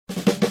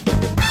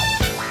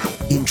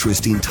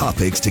interesting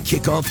topics to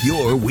kick off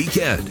your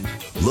weekend.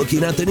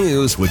 Looking at the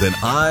news with an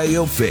eye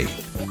of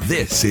faith.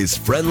 This is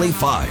Friendly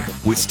Fire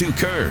with Stu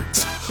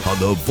Kerns on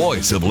the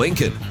voice of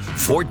Lincoln,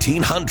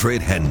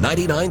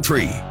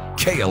 1499.3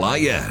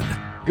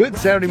 KLIN. Good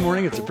Saturday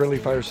morning. It's a Friendly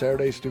Fire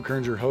Saturday. Stu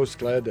Kerns, your host.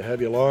 Glad to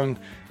have you along.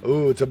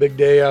 Ooh, it's a big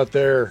day out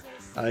there.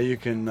 You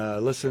can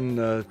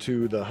listen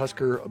to the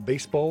Husker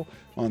baseball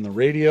on the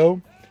radio.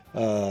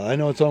 I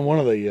know it's on one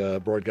of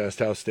the broadcast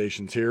house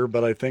stations here,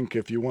 but I think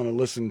if you want to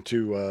listen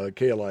to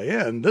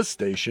KLIN, this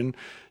station,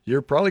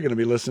 you're probably going to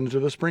be listening to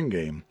the spring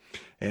game.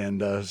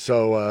 And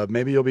so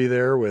maybe you'll be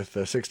there with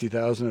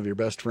 60,000 of your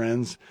best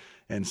friends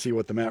and see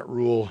what the Matt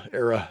Rule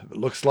era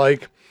looks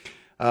like.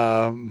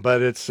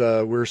 But it's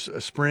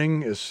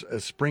spring is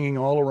springing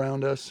all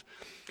around us,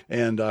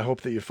 and I hope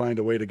that you find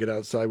a way to get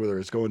outside, whether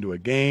it's going to a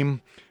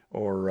game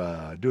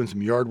or doing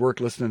some yard work,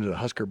 listening to the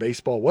Husker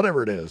baseball,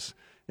 whatever it is.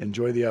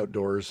 Enjoy the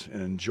outdoors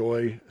and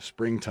enjoy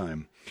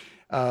springtime.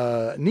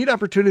 Neat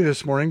opportunity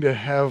this morning to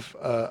have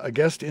a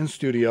guest in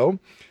studio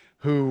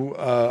who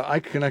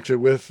I connected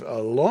with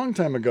a long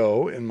time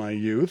ago in my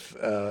youth,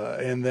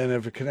 and then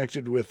have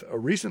connected with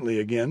recently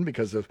again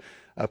because of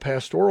a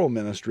pastoral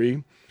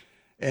ministry.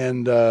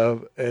 And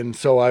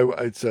so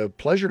it's a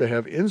pleasure to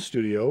have in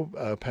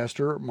studio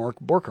Pastor Mark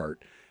Borchardt.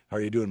 How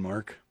are you doing,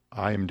 Mark?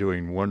 I am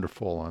doing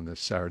wonderful on this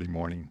Saturday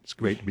morning. It's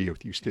great to be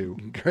with you, Stu.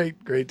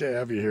 Great to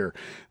have you here.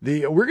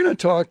 We're going to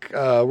talk.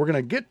 We're going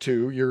to get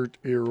to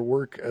your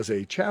work as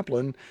a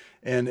chaplain,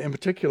 and in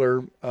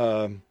particular,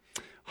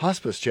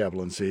 hospice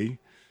chaplaincy.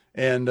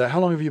 And how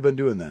long have you been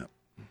doing that?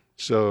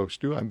 So,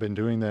 Stu, I've been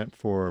doing that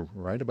for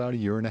right about a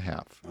year and a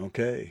half.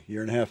 Okay,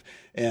 year and a half.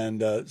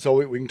 And so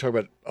we can talk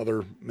about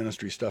other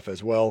ministry stuff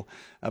as well.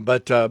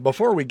 But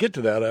before we get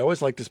to that, I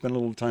always like to spend a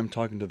little time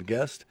talking to the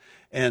guest.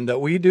 And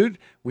we did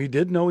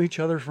know each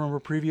other from a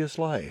previous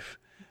life.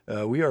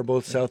 We are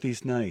both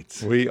Southeast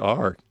Knights. We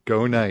are.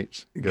 Go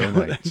Knights. Go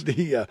Knights.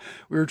 We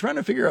were trying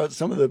to figure out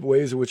some of the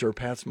ways in which our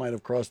paths might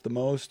have crossed the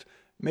most.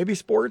 Maybe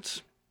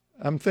sports?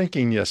 I'm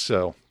thinking yes,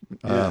 so.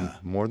 Yeah.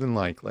 More than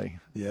likely.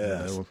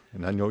 Yes.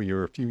 And I know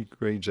you're a few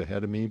grades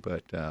ahead of me,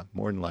 but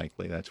more than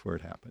likely that's where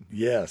it happened.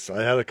 Yes.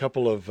 I had a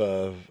couple of,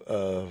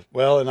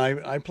 and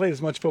I played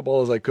as much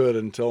football as I could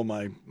until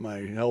my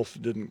health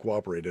didn't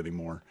cooperate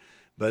anymore.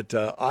 But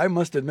I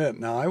must admit,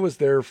 now I was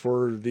there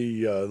for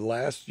the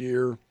last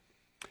year,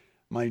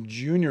 my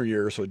junior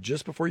year, so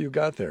just before you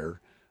got there,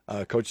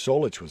 Coach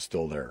Solich was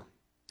still there.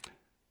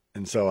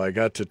 And so I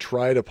got to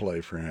try to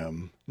play for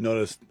him.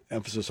 Notice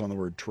emphasis on the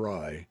word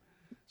try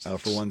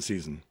for one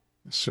season.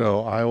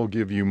 So I will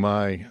give you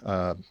my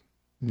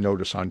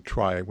notice on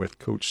try with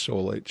Coach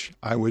Solich.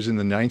 I was in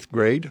the 9th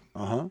grade,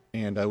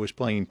 and I was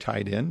playing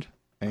tight end,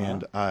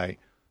 and I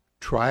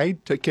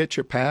tried to catch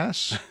a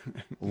pass,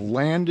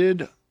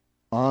 landed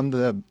on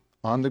the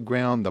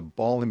ground, the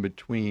ball in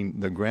between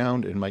the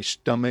ground and my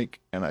stomach,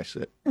 and I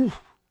said,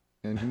 oof,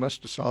 and he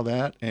must have saw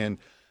that. And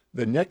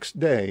the next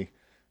day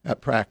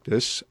at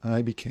practice,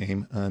 I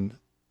became an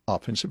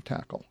offensive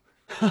tackle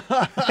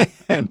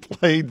and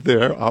played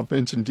there,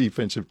 offense and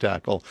defensive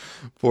tackle,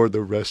 for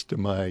the rest of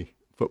my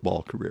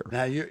football career.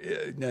 Now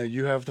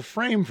you have the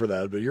frame for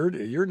that, but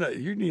you're not,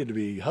 you needed to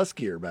be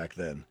huskier back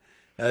then.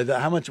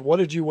 What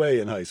did you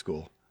weigh in high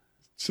school?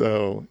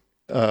 So,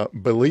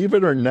 believe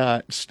it or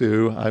not,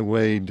 Stu, I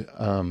weighed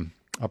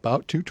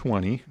about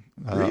 220.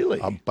 Really?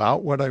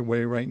 About what I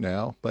weigh right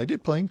now. But I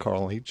did play in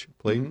college.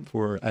 Played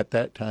for, at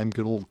that time,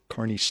 good old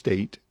Kearney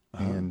State.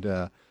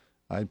 And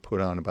I'd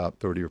put on about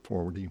 30 or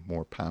 40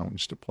 more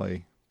pounds to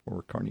play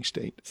for Kearney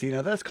State. See,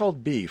 now that's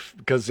called beef,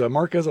 because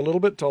Mark is a little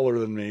bit taller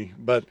than me.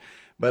 But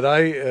I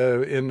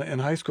in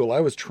high school,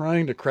 I was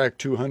trying to crack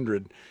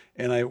 200.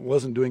 And I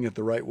wasn't doing it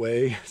the right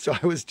way, so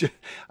I was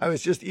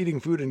just eating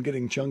food and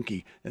getting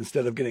chunky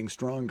instead of getting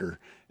stronger.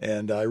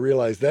 And I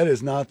realized that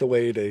is not the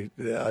way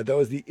that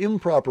was the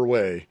improper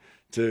way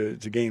to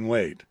gain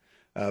weight.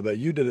 But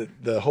you did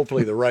it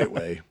hopefully the right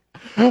way.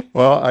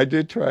 Well, I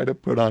did try to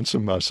put on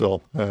some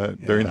muscle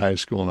during high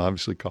school and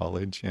obviously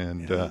college,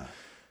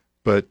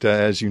 but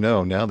as you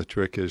know, now the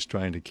trick is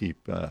trying to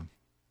keep a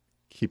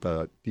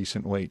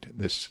decent weight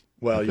this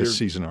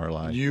season of our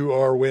life. You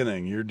are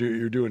winning. You're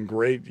doing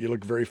great. You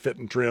look very fit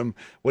and trim.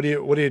 What's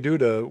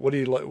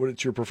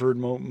your preferred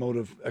mode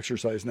of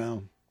exercise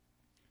now?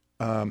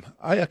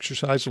 I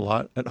exercise a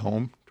lot at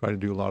home. Try to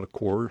do a lot of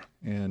core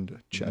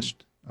and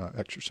chest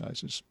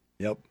exercises.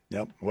 Yep.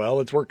 Well,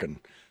 it's working.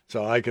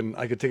 So I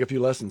could take a few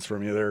lessons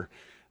from you there.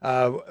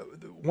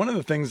 One of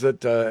the things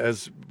that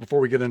before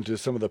we get into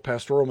some of the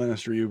pastoral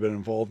ministry you've been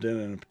involved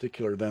in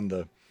particular then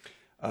the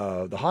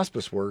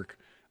hospice work.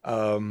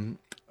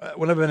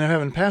 When I've been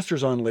having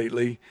pastors on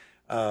lately,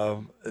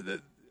 I've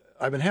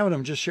been having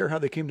them just share how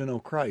they came to know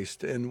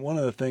Christ. And one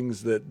of the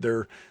things that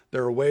there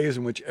are ways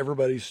in which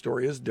everybody's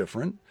story is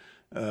different,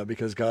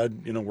 because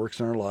God, works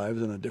in our lives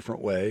in a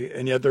different way.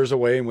 And yet there's a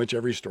way in which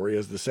every story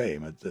is the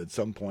same. At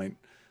some point,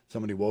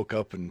 somebody woke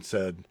up and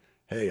said,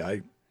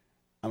 hey,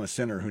 I'm a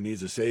sinner who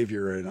needs a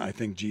savior, and I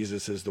think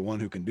Jesus is the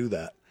one who can do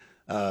that.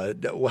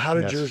 How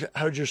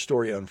did your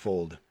story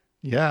unfold?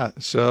 Yeah,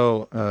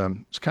 so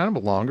it's kind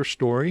of a longer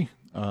story,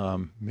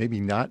 maybe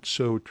not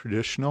so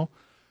traditional.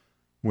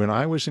 When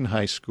I was in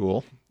high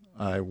school,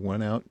 I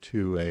went out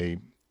to a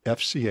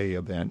FCA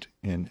event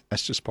in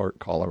Estes Park,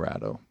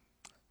 Colorado,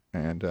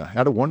 and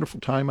had a wonderful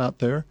time out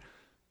there.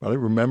 But I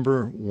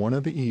remember one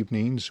of the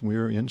evenings we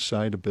were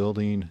inside a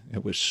building.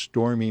 It was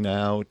storming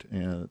out,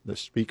 and the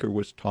speaker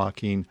was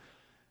talking,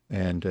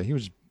 and he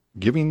was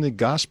giving the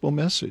gospel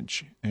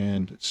message.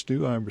 And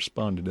Stu, I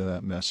responded to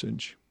that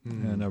message.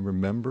 And I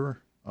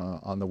remember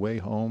on the way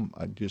home,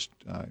 I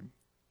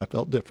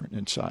felt different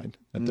inside,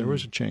 that there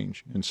was a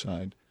change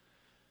inside.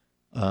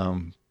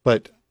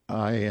 But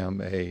I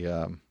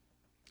am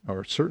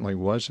or certainly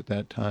was at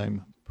that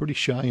time, pretty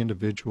shy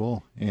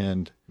individual,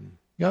 and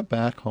got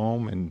back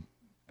home,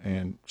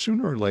 and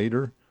sooner or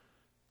later,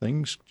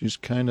 things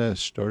just kind of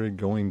started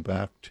going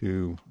back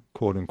to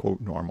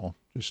quote-unquote normal,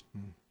 just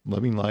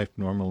living life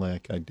normally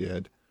like I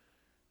did.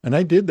 And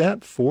I did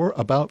that for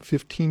about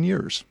 15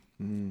 years.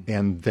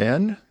 And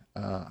then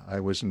I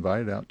was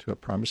invited out to a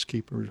Promise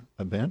Keeper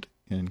event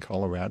in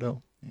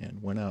Colorado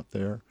and went out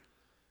there.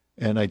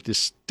 And I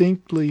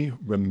distinctly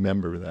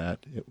remember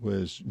that. It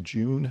was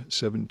June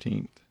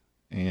 17th,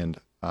 and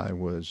I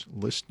was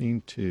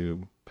listening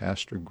to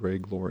Pastor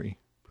Greg Laurie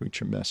preach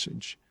a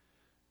message.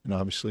 And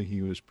obviously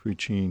he was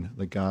preaching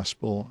the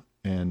gospel,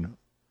 and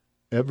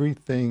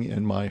everything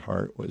in my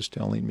heart was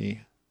telling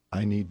me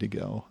I need to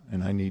go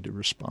and I need to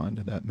respond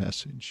to that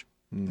message.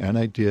 And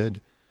I did.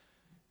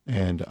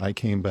 And I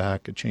came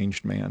back a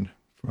changed man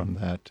from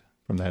that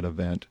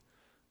event.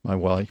 My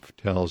wife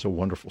tells a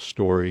wonderful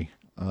story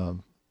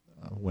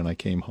when I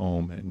came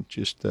home, and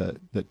just the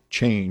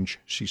change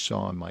she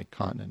saw in my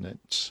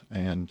countenance.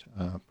 And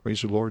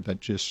praise the Lord,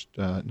 that just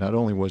not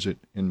only was it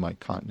in my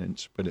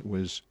countenance, but it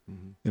was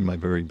in my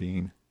very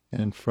being.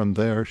 And from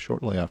there,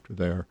 shortly after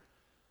there,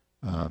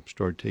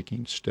 started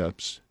taking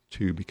steps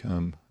to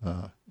become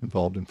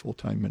involved in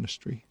full-time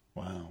ministry.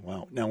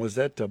 Wow. Now, was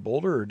that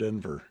Boulder or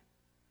Denver?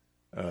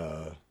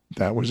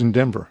 That was in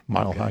Denver,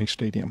 Mile High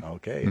Stadium.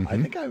 Okay. I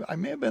think I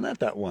may have been at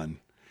that one.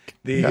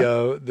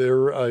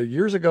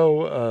 Years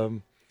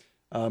ago,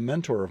 a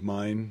mentor of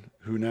mine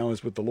who now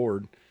is with the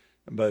Lord,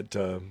 but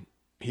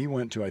he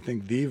went to, I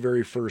think, the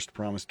very first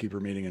Promise Keeper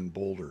meeting in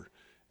Boulder,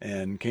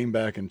 and came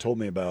back and told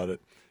me about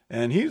it.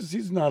 And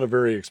he's not a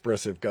very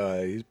expressive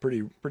guy. He's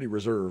pretty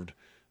reserved,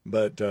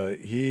 but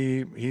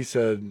he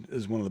said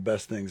is one of the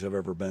best things I've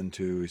ever been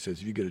to. He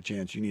says, if you get a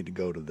chance, you need to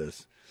go to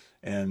this.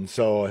 And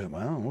so,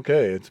 well,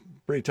 okay, it's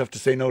pretty tough to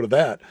say no to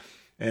that.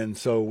 And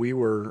so we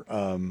were,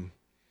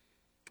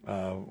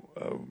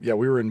 we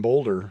were in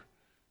Boulder,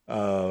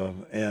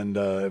 and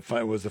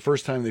it was the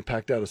first time they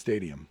packed out a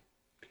stadium,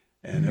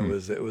 and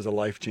it was a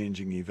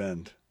life-changing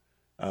event.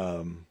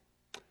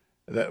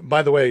 That,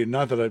 by the way,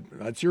 not that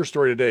that's your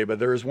story today, but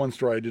there is one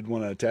story I did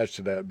want to attach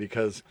to that,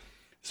 because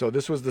so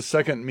this was the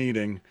second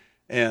meeting,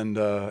 and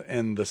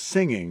the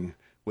singing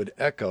would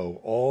echo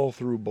all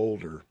through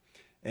Boulder.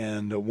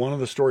 And one of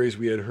the stories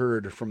we had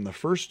heard from the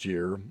first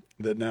year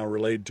that now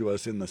relayed to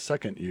us in the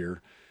second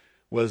year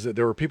was that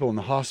there were people in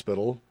the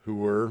hospital who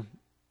were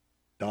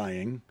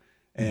dying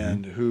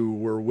and who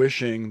were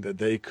wishing that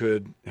they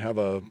could have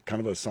a kind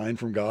of a sign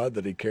from God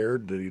that he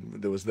cared,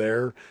 that was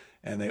there.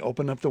 And they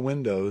opened up the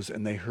windows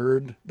and they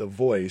heard the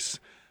voice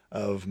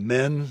of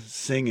men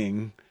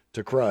singing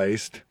to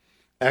Christ,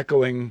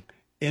 echoing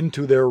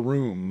into their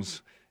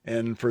rooms.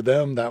 And for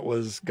them, that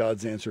was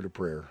God's answer to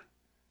prayer.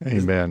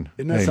 Amen.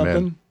 Isn't that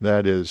something?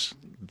 That is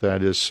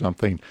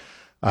something.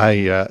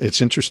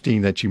 It's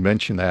interesting that you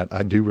mentioned that.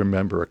 I do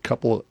remember a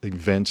couple of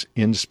events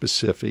in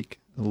specific,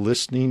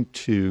 listening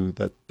to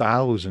the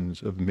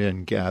thousands of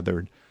men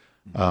gathered.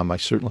 I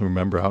certainly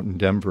remember out in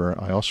Denver.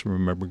 I also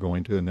remember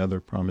going to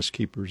another Promise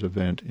Keepers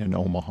event in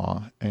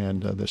Omaha,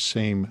 and the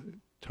same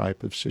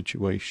type of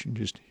situation,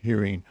 just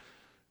hearing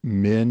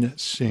men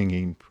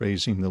singing,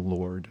 praising the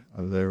Lord.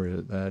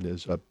 That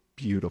is a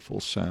beautiful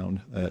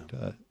sound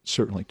that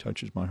certainly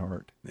touches my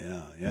heart.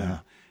 Yeah.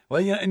 Well,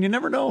 yeah, and you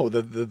never know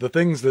the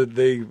things that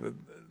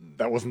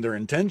wasn't their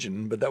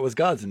intention, but that was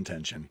God's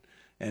intention,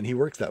 and He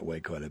works that way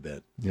quite a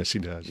bit. Yes, He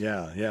does.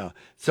 Yeah.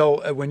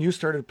 So when you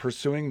started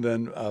pursuing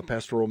then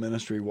pastoral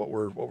ministry, what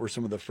were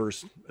some of the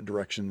first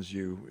directions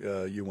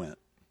you went?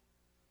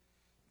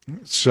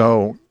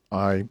 So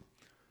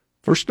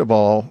first of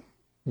all,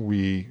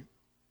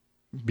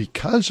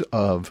 because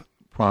of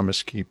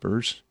Promise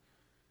Keepers,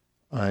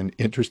 and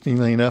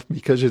interestingly enough,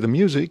 because of the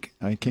music,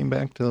 I came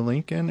back to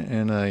Lincoln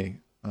and I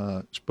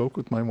spoke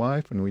with my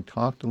wife, and we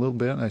talked a little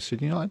bit. And I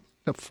said, I'd like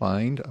to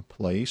find a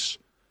place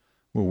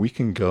where we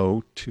can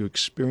go to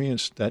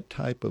experience that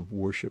type of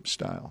worship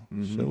style.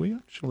 So we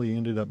actually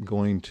ended up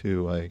going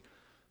to a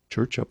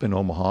church up in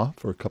Omaha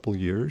for a couple of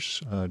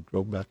years,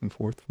 drove back and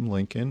forth from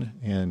Lincoln,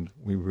 and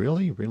we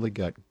really, really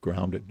got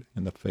grounded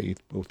in the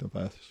faith, both of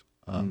us,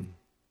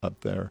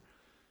 up there.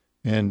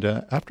 And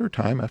after a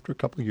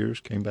couple of years,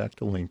 came back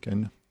to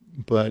Lincoln.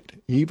 But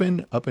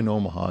even up in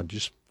Omaha,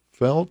 just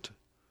felt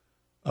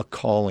a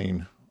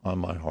calling on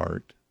my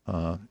heart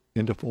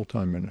into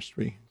full-time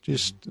ministry,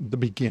 just the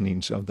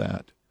beginnings of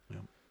that. Yeah.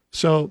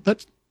 So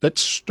that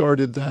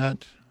started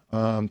that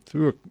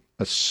through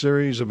a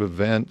series of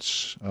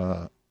events,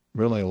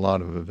 really a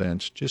lot of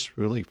events, just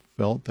really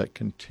felt that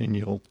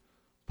continual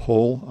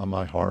pull on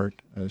my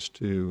heart as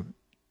to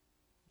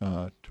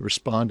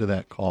respond to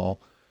that call.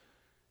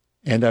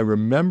 And I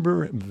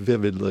remember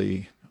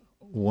vividly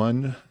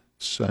one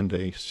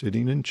Sunday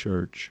sitting in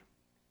church,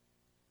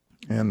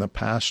 and the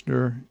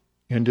pastor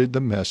ended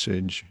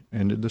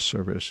the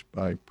service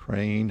by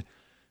praying,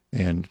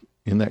 and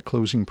in that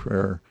closing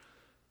prayer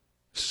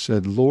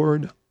said,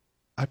 "Lord,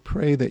 I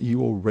pray that you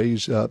will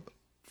raise up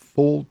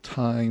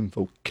full-time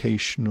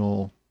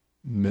vocational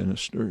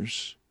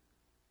ministers."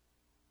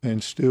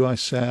 And Stu, I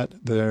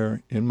sat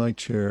there in my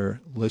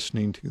chair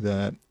listening to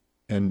that,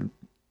 and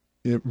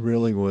it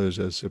really was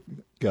as if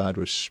God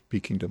was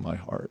speaking to my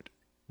heart,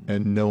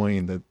 and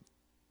knowing that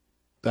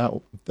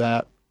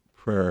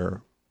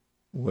prayer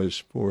was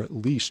for at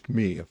least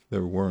me, if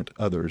there weren't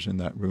others in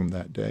that room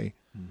that day.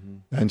 Mm-hmm.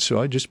 And so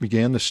I just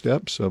began the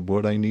steps of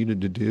what I needed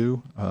to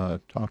do,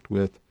 talked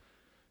with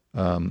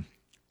a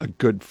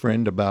good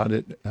friend about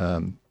it,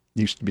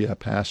 used to be a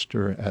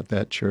pastor at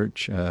that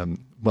church,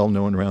 well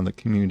known around the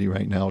community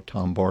right now,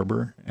 Tom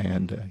Barber,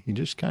 and he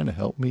just kind of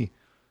helped me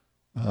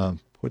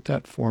put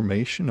that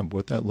formation of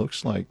what that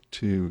looks like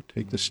to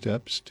take the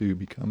steps to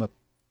become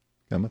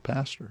a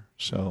pastor.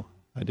 So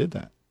I did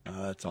that.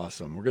 That's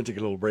awesome. We're going to take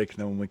a little break, and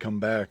then when we come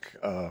back,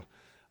 I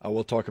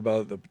will talk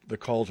about the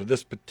call to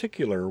this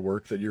particular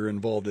work that you're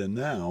involved in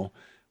now,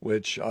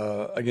 which,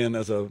 again,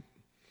 as a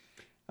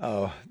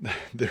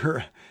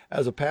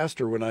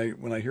pastor, when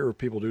I hear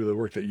people do the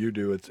work that you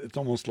do, it's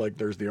almost like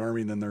there's the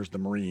Army and then there's the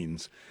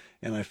Marines,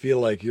 and I feel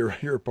like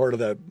you're part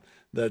of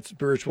that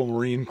spiritual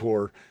Marine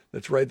Corps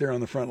that's right there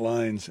on the front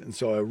lines, and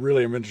so I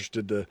really am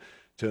interested to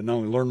not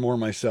only learn more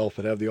myself,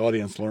 but have the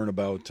audience learn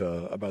about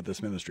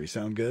this ministry.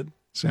 Sound good?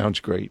 Sounds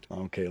great.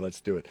 Okay, let's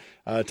do it.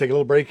 Take a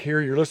little break here.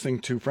 You're listening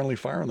to Friendly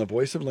Fire on the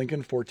Voice of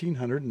Lincoln,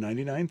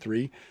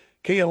 1499.3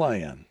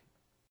 KLIN.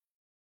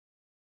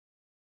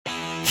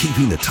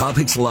 Keeping the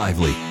topics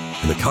lively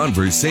and the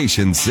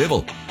conversation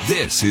civil.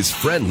 This is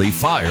Friendly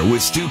Fire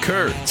with Stu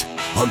Kerns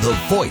on the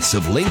Voice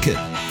of Lincoln,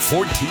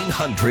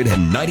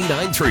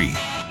 1499.3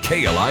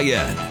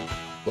 KLIN.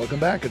 Welcome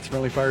back. It's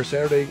Friendly Fire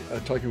Saturday,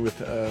 talking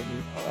with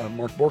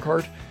Mark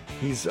Borchardt.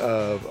 He's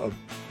a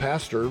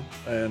pastor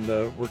and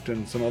worked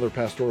in some other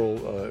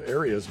pastoral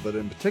areas, but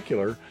in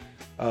particular,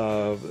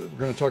 we're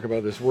going to talk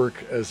about this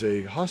work as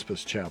a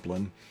hospice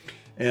chaplain.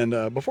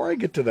 And before I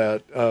get to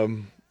that,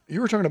 you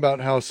were talking about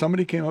how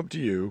somebody came up to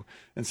you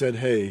and said,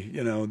 "Hey,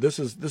 this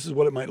is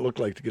what it might look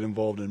like to get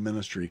involved in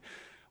ministry."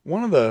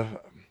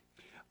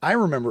 I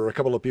remember a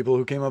couple of people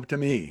who came up to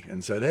me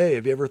and said, "Hey,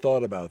 have you ever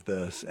thought about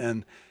this?"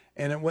 And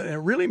it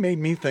really made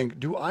me think,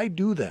 do I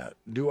do that?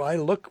 Do I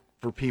look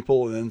for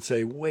people and then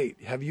say,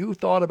 "Wait, have you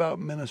thought about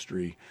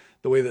ministry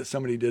the way that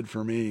somebody did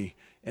for me?"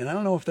 And I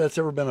don't know if that's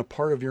ever been a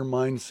part of your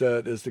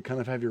mindset, is to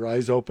kind of have your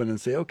eyes open and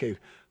say, okay,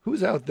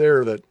 who's out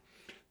there that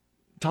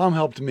Tom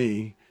helped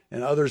me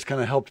and others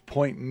kind of helped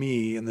point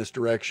me in this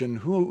direction?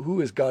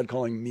 Who is God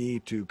calling me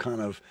to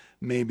kind of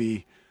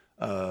maybe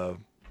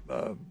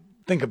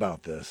think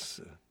about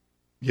this?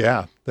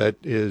 Yeah,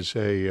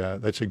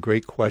 that's a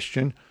great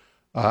question.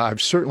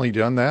 I've certainly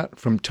done that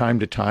from time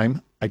to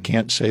time. I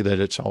can't say that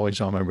it's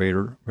always on my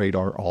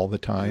radar all the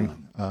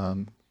time,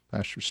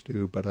 Pastor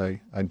Stu, but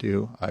I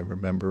do. I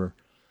remember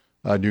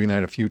doing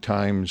that a few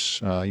times.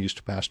 I used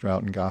to pastor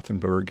out in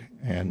Gothenburg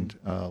and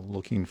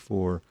looking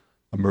for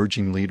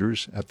emerging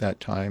leaders at that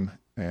time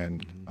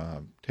and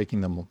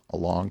taking them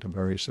along to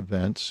various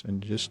events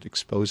and just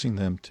exposing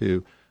them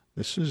to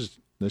this is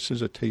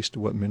a taste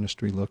of what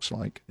ministry looks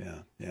like.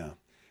 Yeah.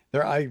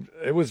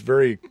 It was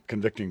very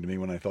convicting to me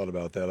when I thought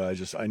about that.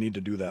 I need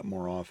to do that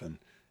more often.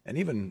 And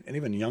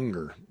even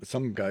younger,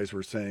 some guys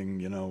were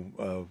saying,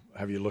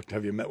 have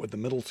you met with the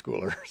middle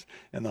schoolers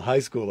and the high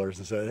schoolers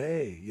and said,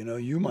 "Hey,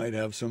 you might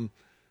have some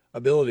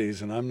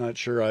abilities." And I'm not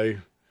sure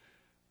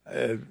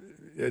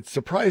it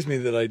surprised me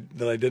that I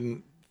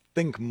didn't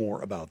think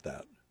more about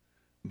that,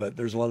 but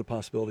there's a lot of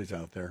possibilities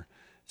out there.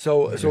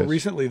 So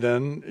recently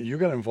then you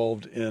got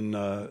involved in,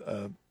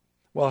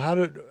 how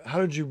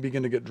did you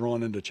begin to get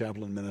drawn into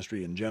chaplain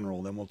ministry in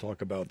general? Then we'll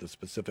talk about the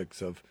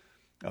specifics of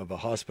a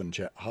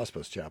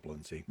hospice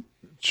chaplaincy.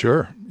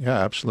 Sure. Yeah,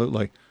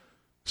 absolutely.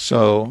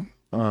 So,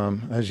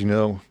 as you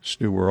know,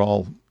 Stu, we're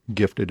all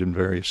gifted in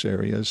various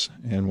areas.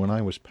 And when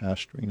I was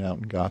pastoring out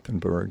in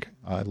Gothenburg,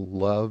 I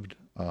loved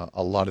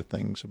a lot of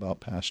things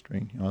about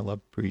pastoring. I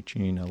loved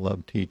preaching. I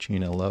loved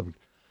teaching. I loved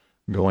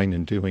going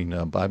and doing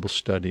Bible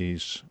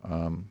studies.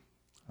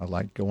 I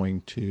liked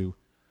going to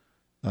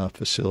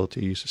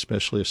facilities,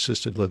 especially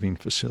assisted living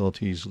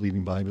facilities,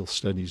 leading Bible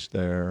studies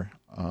there.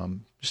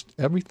 Just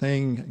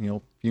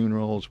everything,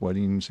 funerals,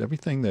 weddings,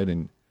 everything that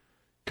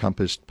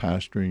encompassed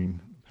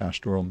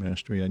pastoral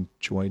ministry. I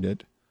enjoyed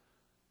it.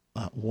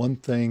 One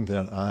thing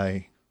that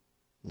I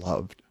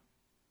loved,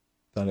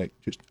 that I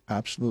just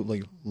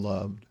absolutely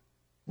loved,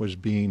 was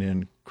being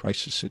in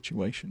crisis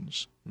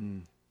situations,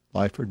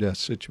 life or death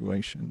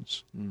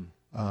situations.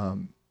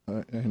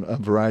 and a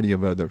variety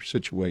of other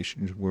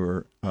situations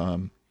where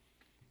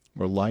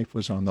life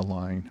was on the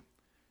line.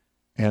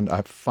 And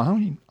I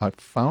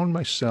found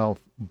myself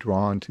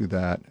drawn to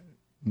that,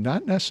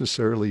 not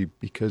necessarily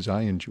because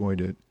I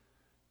enjoyed it,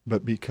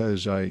 but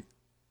because I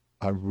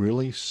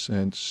really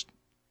sensed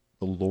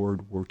the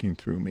Lord working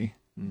through me,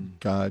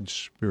 God's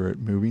Spirit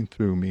moving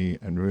through me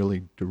and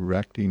really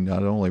directing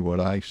not only what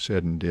I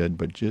said and did,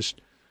 but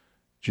just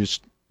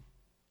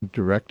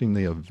directing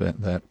the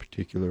event, that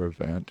particular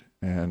event.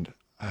 And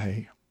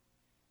I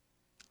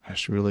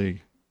just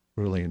really,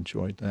 really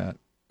enjoyed that.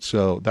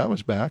 So that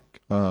was back,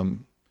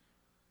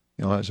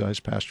 as I was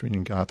pastoring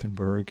in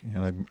Gothenburg,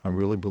 and I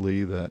really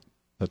believe that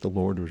the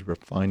Lord was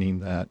refining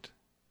that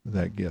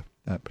gift,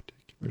 that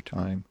particular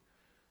time.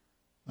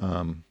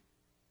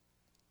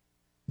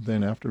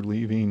 Then after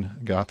leaving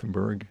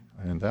Gothenburg,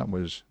 and that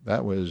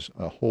was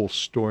a whole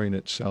story in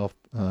itself,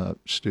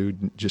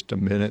 Stu, just a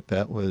minute.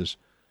 That was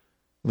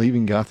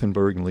leaving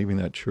Gothenburg and leaving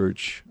that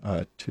church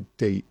to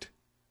date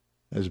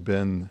has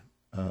been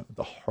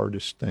the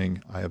hardest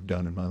thing I have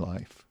done in my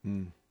life.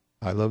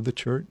 I love the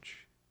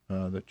church.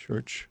 The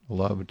church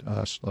loved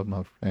us, loved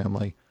my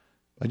family.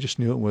 I just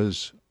knew it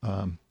was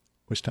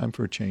time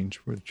for a change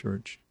for the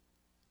church,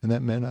 and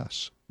that meant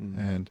us.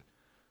 And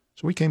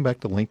so we came back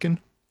to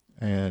Lincoln,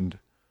 and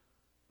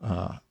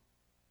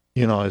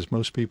as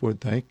most people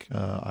would think,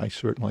 I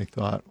certainly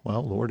thought,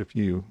 well, Lord, if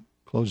you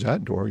close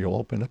that door, you'll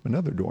open up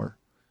another door.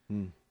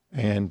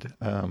 And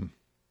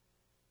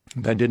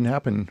that didn't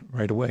happen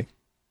right away.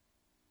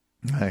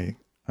 I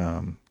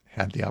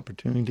had the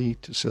opportunity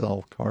to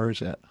sell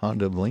cars at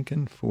Honda of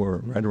Lincoln for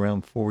right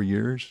around 4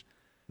 years,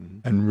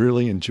 and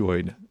really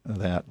enjoyed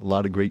that. A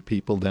lot of great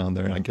people down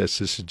there. I guess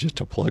this is just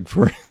a plug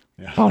for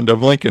Honda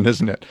of Lincoln,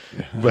 isn't it?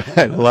 Yeah. But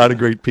a lot of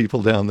great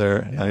people down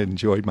there. I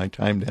enjoyed my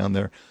time down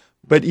there.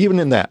 But even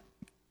in that,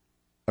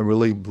 I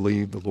really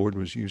believe the Lord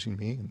was using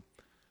me. And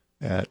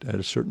at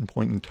a certain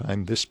point in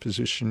time, this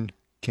position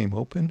came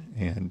open,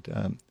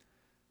 and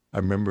I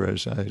remember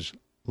as I was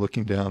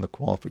looking down the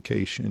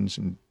qualifications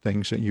and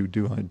things that you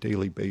do on a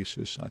daily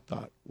basis, I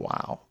thought,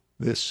 wow,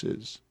 this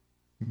is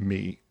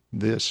me.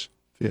 This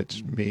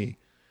fits me.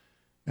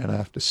 And I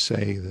have to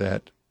say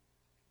that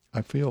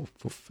I feel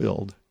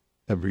fulfilled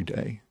every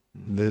day.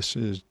 This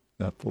is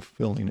a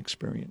fulfilling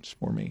experience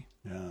for me.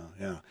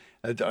 Yeah.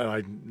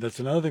 That's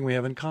another thing we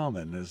have in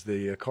common is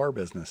the car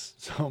business.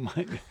 So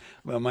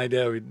my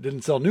dad, we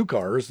didn't sell new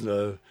cars,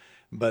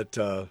 but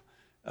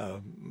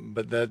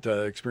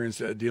that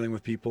experience dealing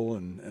with people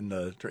and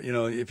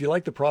if you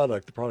like the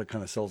product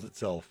kind of sells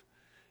itself.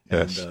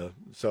 Yes. And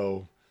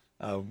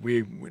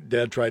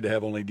Dad tried to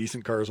have only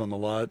decent cars on the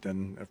lot,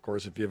 and of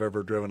course, if you've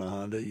ever driven a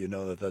Honda, you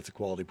know that that's a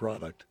quality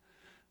product.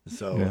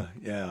 So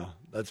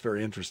that's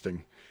very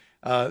interesting.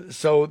 We'll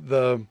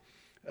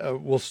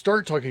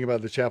start talking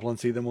about the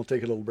chaplaincy, then we'll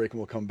take a little break and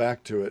we'll come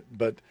back to it.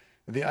 But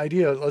the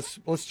idea,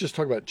 let's just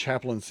talk about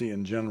chaplaincy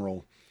in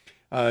general.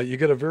 You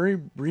get a very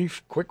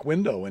brief, quick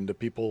window into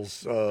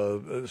people's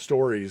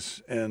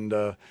stories, and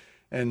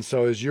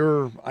so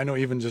I know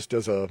even just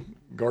as a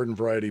garden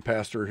variety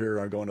pastor here,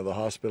 I go into the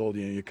hospital.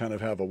 You kind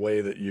of have a way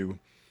that you,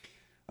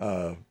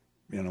 kind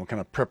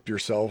of prep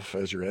yourself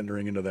as you're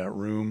entering into that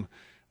room.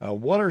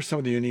 What are some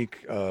of the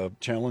unique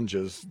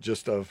challenges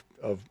just of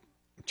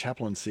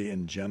chaplaincy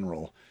in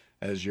general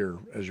as you're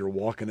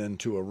walking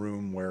into a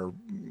room where,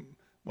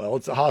 well,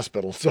 it's a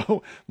hospital,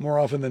 so more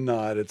often than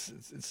not,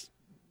 it's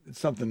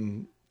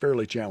something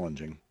fairly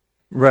challenging.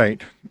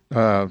 Right.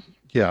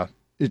 Yeah.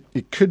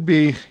 It could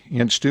be,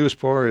 and Stu, as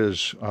far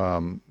as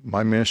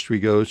my ministry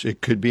goes,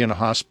 it could be in a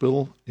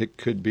hospital, it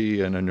could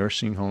be in a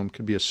nursing home, it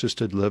could be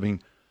assisted living,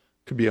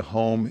 it could be a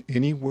home,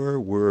 anywhere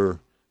where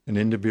an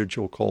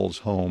individual calls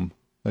home.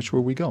 That's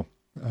where we go,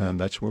 and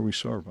that's where we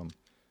serve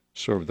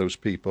those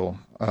people.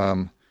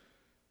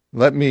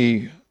 Let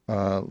me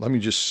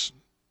just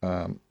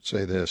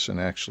say this, and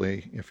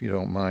actually, if you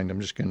don't mind,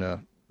 I'm just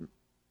gonna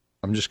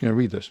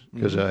read this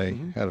because I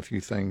had a few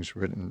things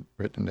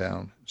written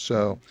down.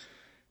 So,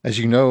 as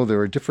you know, there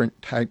are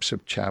different types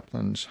of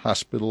chaplains: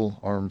 hospital,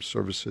 armed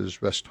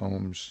services, rest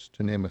homes,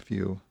 to name a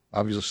few.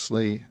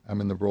 Obviously,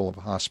 I'm in the role of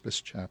a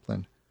hospice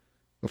chaplain.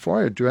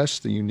 Before I address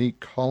the unique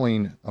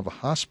calling of a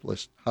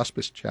hospice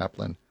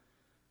chaplain,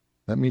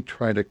 let me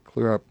try to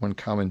clear up one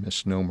common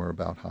misnomer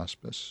about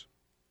hospice.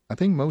 I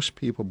think most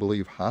people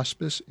believe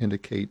hospice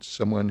indicates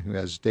someone who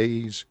has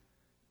days,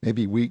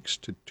 maybe weeks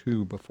to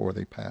 2 before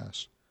they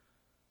pass.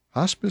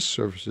 Hospice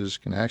services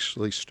can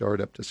actually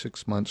start up to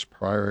 6 months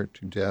prior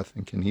to death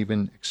and can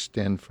even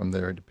extend from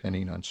there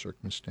depending on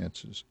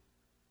circumstances.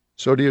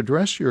 So to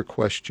address your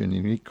question, the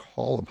unique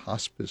call of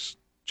hospice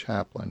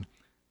chaplain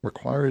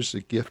requires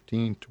the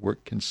gifting to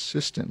work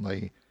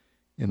consistently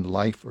in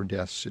life or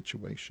death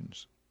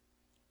situations.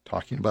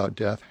 Talking about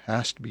death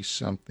has to be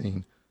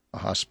something a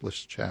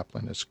hospice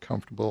chaplain is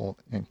comfortable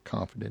and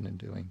confident in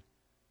doing.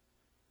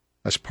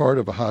 As part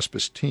of a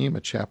hospice team,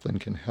 a chaplain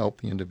can help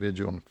the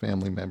individual and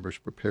family members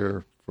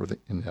prepare for the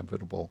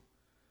inevitable.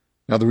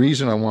 Now, the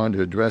reason I wanted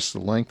to address the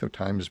length of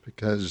time is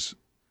because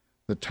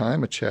the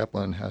time a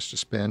chaplain has to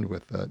spend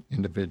with an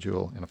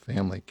individual and a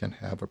family can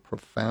have a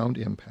profound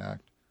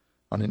impact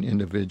on an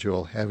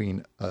individual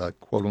having a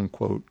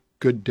quote-unquote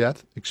good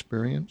death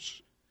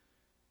experience,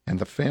 and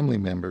the family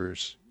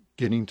members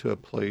getting to a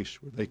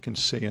place where they can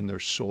say in their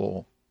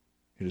soul,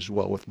 it is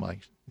well with my,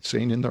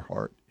 saying in their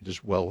heart, it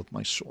is well with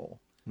my soul.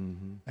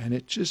 Mm-hmm. And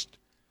it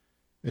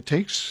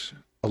takes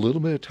a little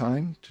bit of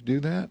time to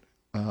do that,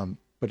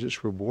 but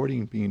it's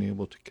rewarding being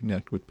able to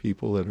connect with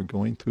people that are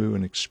going through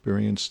an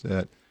experience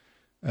that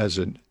as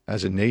a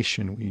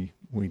nation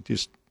we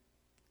just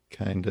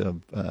kind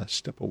of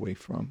step away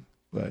from.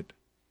 But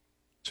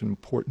it's an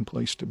important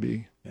place to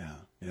be. Yeah,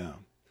 yeah.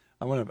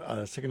 I want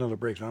to take another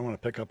break, and I want to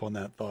pick up on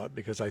that thought,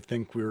 because I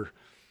think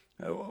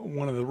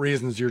one of the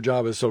reasons your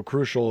job is so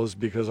crucial is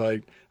because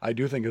I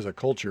do think as a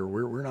culture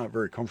we're not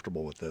very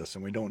comfortable with this,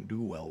 and we don't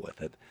do well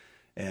with it.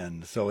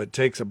 And so it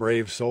takes a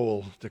brave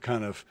soul to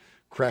kind of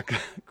crack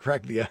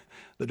the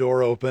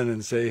door open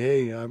and say,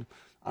 "Hey,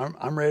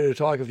 I'm ready to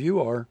talk if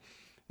you are."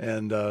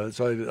 And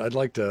so I'd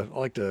like to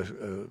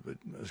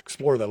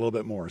explore that a little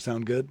bit more.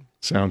 Sound good?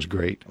 Sounds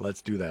great.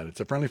 Let's do that. It's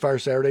a Friendly Fire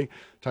Saturday.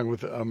 Talking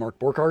with Mark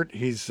Borchardt.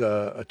 He's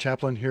a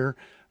chaplain here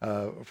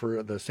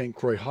for the St.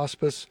 Croix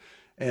Hospice,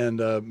 and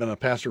been a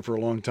pastor for a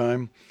long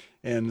time.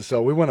 And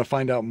so we want to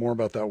find out more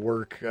about that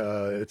work.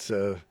 It's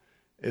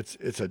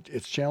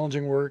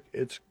challenging work.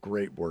 It's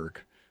great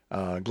work.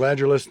 Glad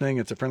you're listening.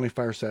 It's a Friendly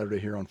Fire Saturday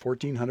here on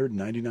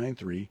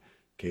 1499.3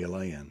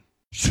 KLIN.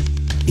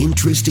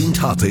 Interesting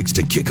topics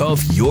to kick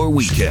off your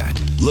weekend.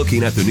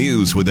 Looking at the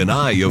news with an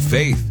eye of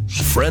faith.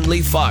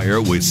 Friendly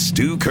Fire with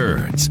Stu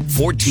Kerns,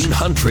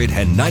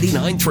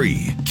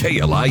 1499.3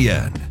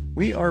 KLIN.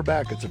 We are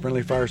back. It's a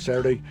Friendly Fire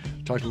Saturday,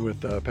 talking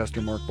with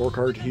Pastor Mark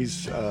Borchardt.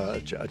 He's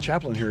a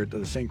chaplain here at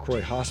the St.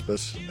 Croix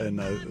Hospice, and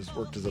has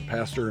worked as a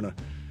pastor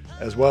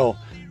as well.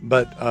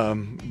 But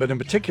in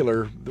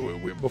particular,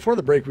 before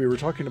the break, we were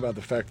talking about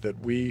the fact that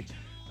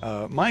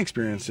my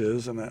experience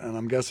is, and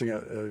I'm guessing,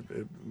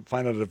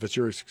 find out if it's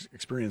your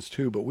experience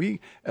too, but we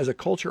as a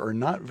culture are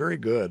not very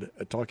good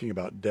at talking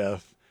about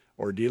death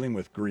or dealing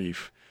with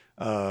grief.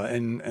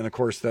 And of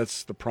course,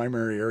 that's the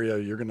primary area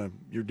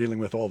you're dealing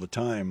with all the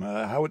time.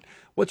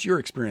 What's your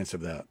experience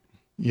of that?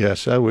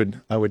 Yes, I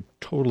would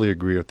totally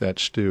agree with that,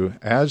 Stu.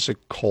 As a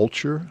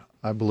culture,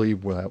 I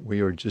believe that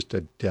we are just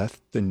a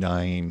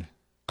death-denying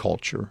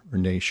culture or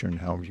nation,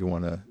 however you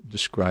want to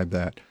describe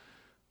that.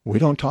 We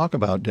don't talk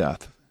about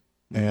death.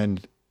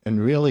 And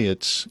really,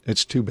 it's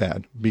too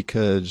bad,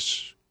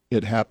 because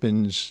it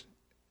happens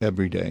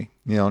every day.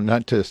 You know,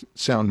 not to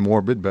sound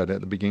morbid, but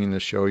at the beginning of the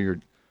show, you're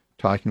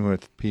talking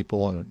with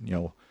people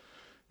and,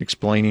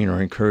 explaining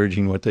or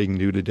encouraging what they can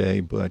do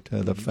today. But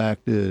the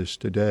fact is,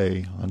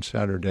 today, on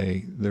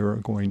Saturday, there are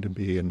going to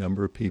be a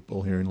number of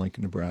people here in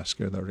Lincoln,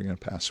 Nebraska that are going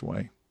to pass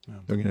away. Yeah.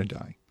 They're going to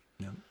die.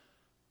 Yeah.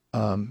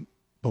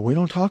 But we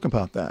don't talk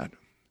about that.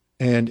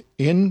 And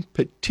in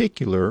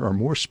particular, or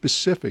more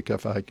specific,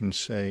 if I can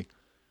say,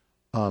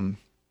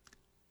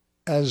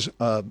 as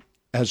a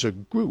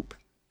group,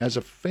 as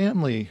a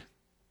family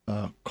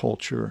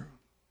culture,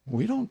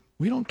 we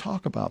don't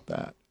talk about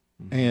that,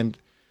 mm-hmm. and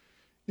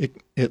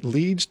it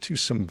leads to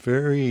some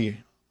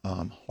very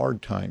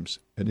hard times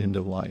at end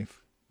of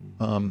life.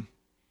 Mm-hmm.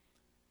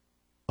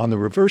 On the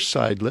reverse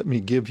side, let me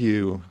give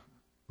you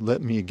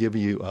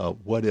a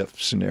what if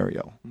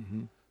scenario.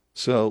 Mm-hmm.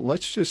 So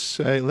let's just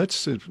say,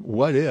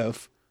 what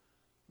if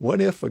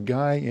a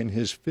guy in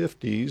his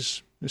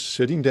 50s, just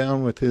sitting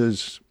down with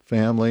his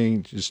family,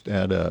 just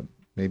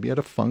maybe at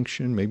a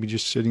function, maybe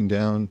just sitting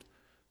down,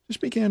 just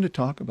began to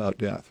talk about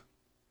death,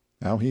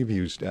 how he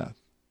views death,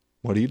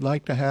 what he'd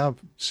like to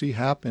see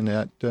happen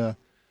at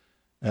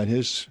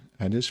his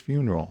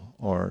funeral,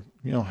 or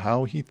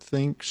how he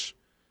thinks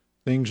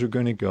things are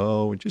going to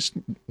go, just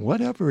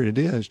whatever it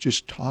is,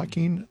 just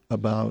talking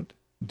about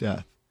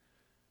death.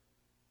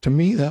 To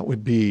me, that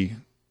would be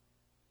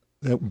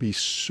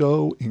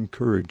so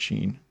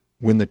encouraging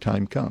when the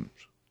time comes.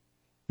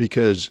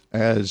 Because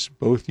as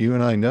both you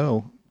and I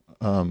know,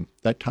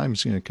 that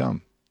time's going to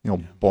come.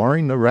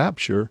 Barring the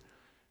rapture,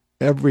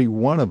 every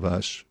one of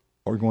us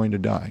are going to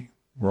die.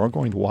 We're all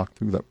going to walk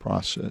through that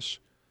process.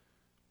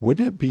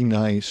 Wouldn't it be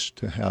nice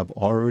to have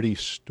already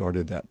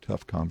started that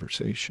tough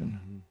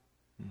conversation? Mm-hmm.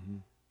 Mm-hmm.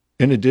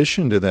 In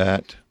addition to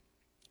that,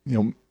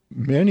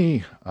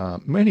 many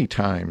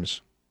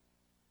times,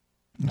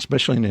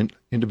 especially an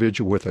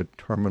individual with a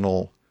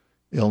terminal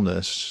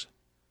illness,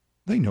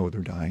 they know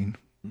they're dying.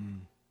 Mm.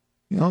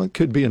 It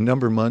could be a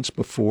number of months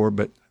before,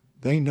 but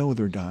they know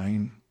they're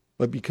dying.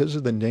 But because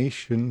of the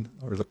nation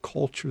or the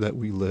culture that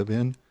we live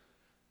in,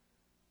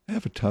 they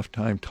have a tough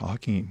time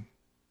talking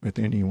with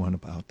anyone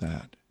about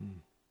that.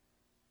 Mm.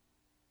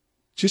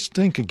 Just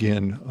think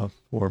again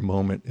for a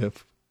moment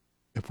if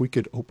we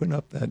could open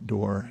up that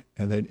door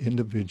and that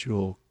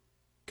individual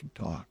could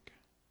talk.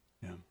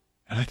 Yeah.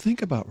 And I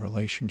think about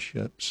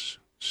relationships,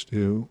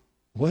 Stu.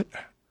 What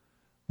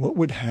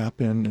would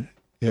happen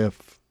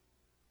if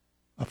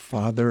a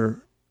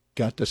father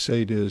got to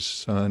say to his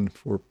son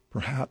for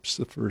perhaps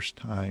the first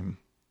time,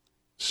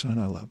 "Son,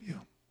 I love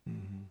you."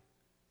 Mm-hmm.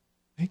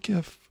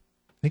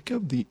 think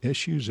of the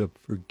issues of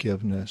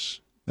forgiveness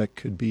that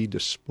could be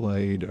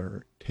displayed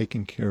or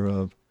taken care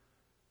of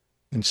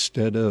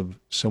instead of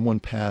someone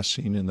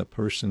passing and the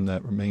person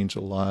that remains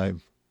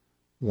alive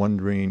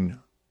wondering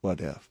what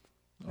if,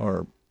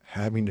 or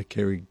having to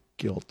carry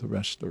guilt the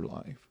rest of their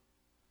life.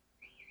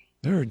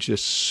 There are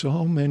just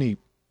so many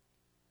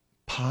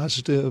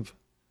positive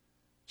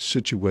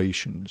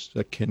situations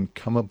that can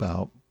come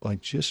about by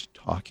just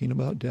talking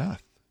about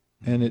death.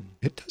 And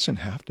it doesn't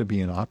have to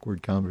be an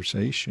awkward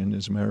conversation.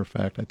 As a matter of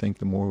fact, I think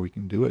the more we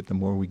can do it, the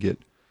more we get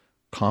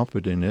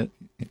confident in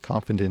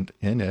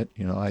it.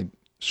 You know, I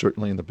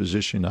certainly in the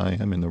position I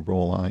am, in the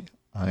role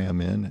I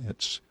am in,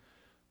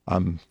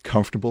 I'm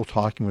comfortable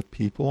talking with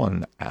people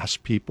and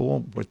ask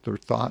people what their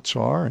thoughts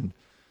are.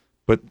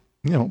 But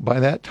you know,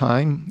 by that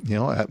time, you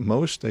know, at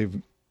most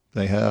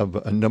they have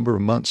a number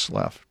of months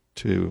left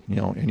to, you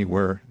know,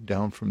 anywhere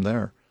down from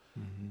there.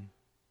 Mm-hmm.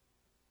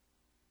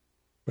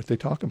 But they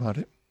talk about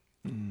it.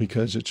 Mm.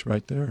 Because it's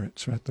right there.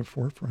 It's at the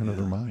forefront of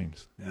their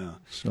minds. Yeah.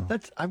 So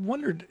I've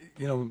wondered,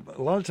 you know,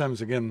 a lot of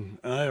times, again,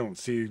 and I don't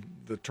see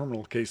the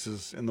terminal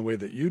cases in the way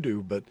that you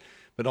do, but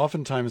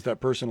oftentimes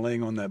that person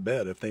laying on that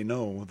bed, if they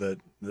know that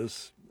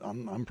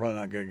I'm probably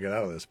not going to get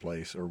out of this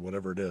place or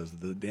whatever it is,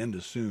 the end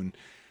is soon,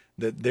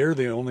 that they're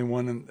the only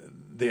one, and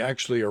they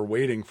actually are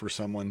waiting for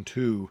someone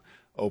to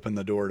open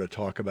the door to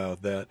talk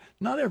about that.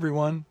 Not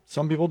everyone.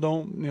 Some people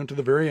don't, you know, to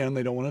the very end,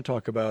 they don't want to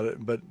talk about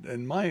it. But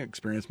in my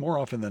experience, more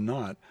often than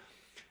not,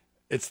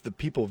 it's the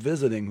people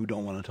visiting who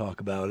don't want to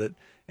talk about it,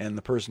 and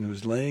the person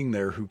who's laying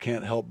there who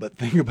can't help but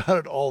think about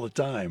it all the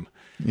time.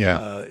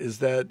 Yeah. Is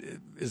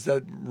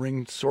that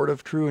ring sort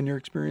of true in your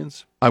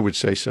experience? I would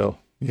say so.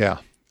 Yeah.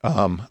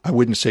 I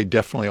wouldn't say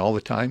definitely all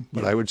the time,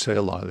 but I would say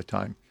a lot of the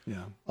time.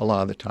 Yeah. A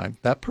lot of the time.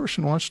 That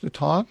person wants to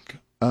talk,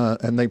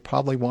 and they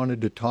probably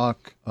wanted to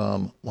talk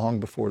long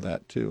before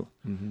that too.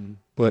 Mm-hmm.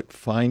 But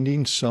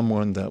finding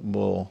someone that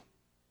will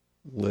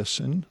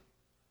listen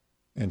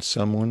and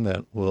someone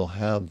that will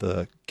have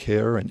the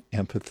care and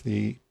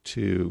empathy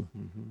to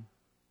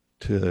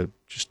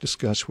just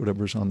discuss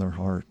whatever's on their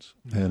hearts.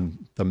 Yeah.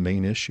 And the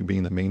main issue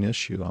being the main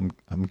issue,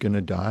 I'm going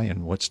to die,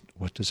 and what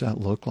does that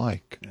look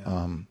like?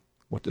 Yeah.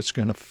 What it's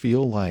going to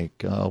feel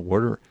like?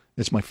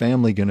 Is my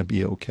family going to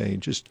be okay?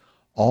 Just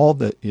all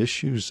the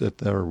issues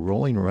that are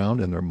rolling around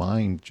in their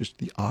mind, just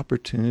the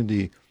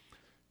opportunity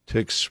to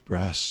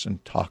express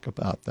and talk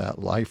about that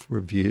life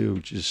review,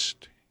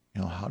 just,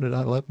 you know, how did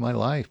I live my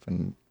life?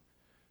 And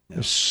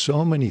there's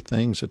so many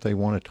things that they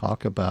want to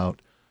talk about,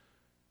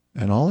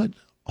 and all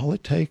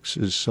it takes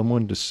is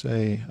someone to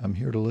say, "I'm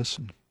here to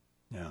listen."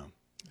 Yeah.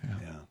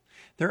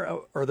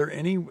 Are there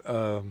any?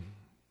 And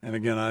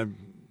again,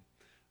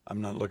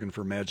 I'm not looking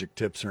for magic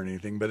tips or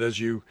anything, but as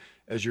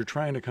you're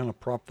trying to kind of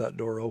prop that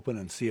door open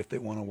and see if they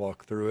want to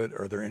walk through it,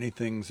 are there any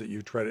things that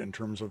you try to, in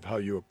terms of how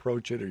you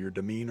approach it, or your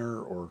demeanor,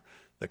 or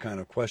the kind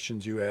of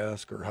questions you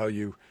ask, or how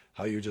you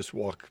just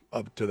walk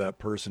up to that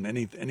person,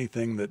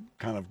 anything that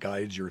kind of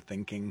guides your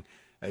thinking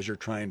as you're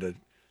trying to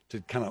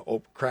kind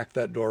of crack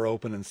that door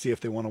open and see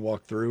if they want to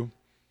walk through?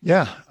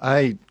 Yeah,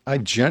 I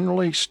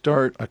generally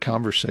start a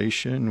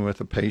conversation with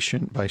a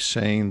patient by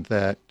saying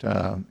that,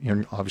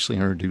 obviously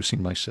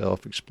introducing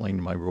myself,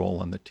 explaining my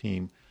role on the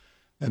team,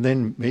 and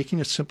then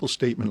making a simple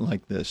statement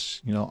like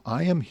this: you know,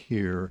 I am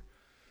here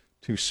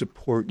to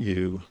support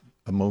you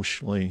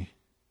emotionally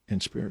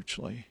and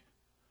spiritually.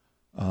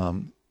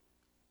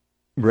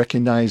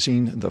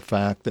 Recognizing the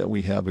fact that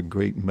we have a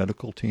great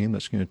medical team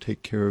that's going to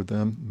take care of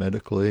them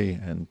medically,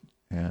 and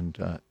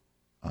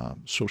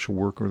social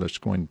worker that's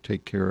going to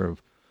take care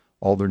of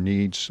all their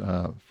needs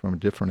from a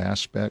different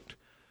aspect.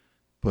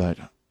 But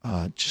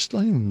just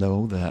letting them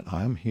know that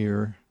I'm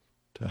here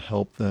to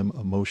help them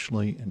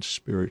emotionally and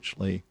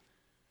spiritually.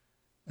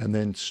 And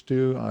then,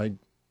 Stu,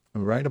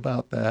 right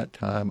about that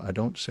time, I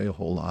don't say a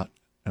whole lot,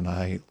 and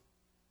I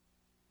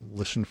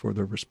listen for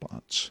their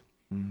response.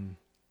 Mm-hmm.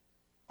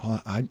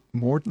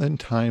 More than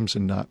times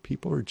than not,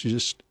 people are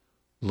just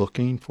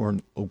looking for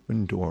an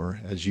open door,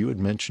 as you had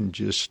mentioned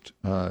just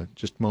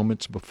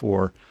moments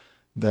before,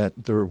 that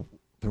they're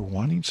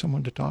wanting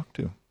someone to talk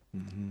to,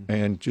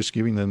 and just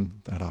giving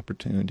them that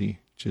opportunity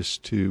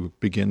just to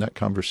begin that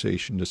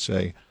conversation, to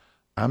say,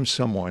 I'm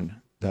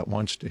someone that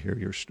wants to hear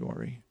your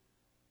story,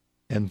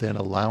 and then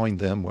allowing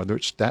them, whether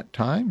it's that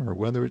time or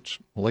whether it's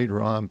later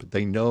on, but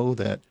they know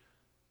that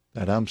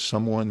I'm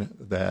someone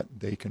that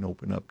they can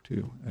open up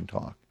to and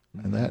talk.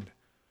 And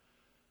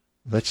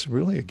that's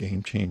really a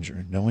game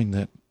changer, knowing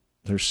that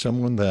there's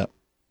someone that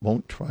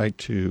won't try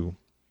to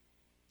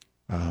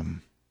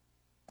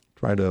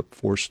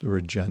force their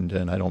agenda.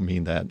 And I don't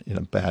mean that in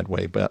a bad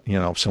way, but, you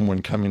know,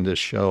 someone coming to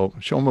show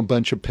them a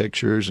bunch of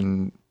pictures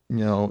and,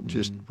 you know,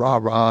 just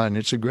rah, and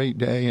it's a great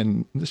day,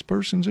 and this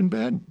person's in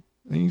bed.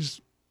 And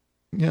he's,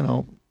 you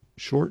know,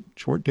 short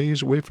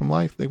days away from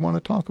life. They want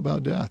to talk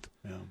about death.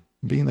 Yeah.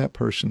 Being that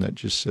person that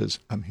just says,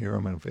 I'm here,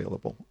 I'm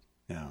available.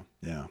 Yeah.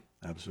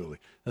 Absolutely.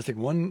 Let's take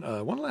one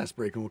last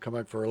break, and we'll come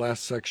back for our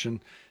last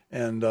section.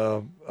 And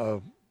I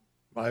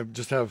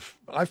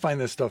find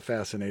this stuff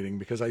fascinating,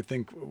 because I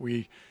think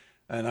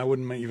And I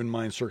wouldn't even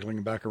mind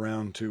circling back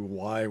around to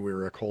why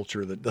we're a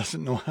culture that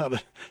doesn't know how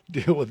to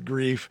deal with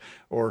grief,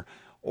 or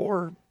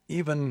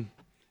even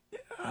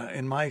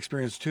in my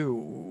experience too,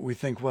 we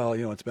think, well,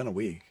 it's been a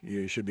week,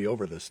 you should be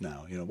over this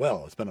now.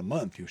 Well, it's been a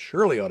month, you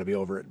surely ought to be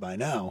over it by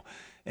now.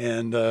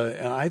 And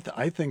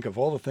I think of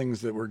all the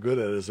things that we're good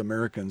at as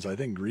Americans, I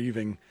think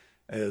grieving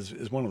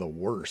is one of the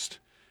worst.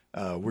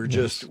 We're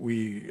just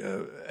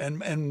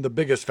and the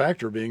biggest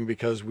factor being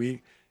because we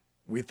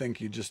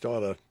think you just ought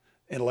to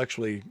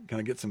intellectually kind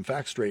of get some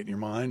facts straight in your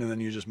mind, and then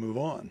you just move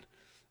on.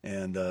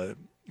 And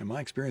in my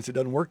experience, it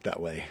doesn't work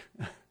that way.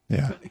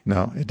 Yeah,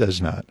 no, it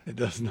does not. It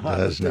does not.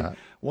 It does not.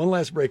 One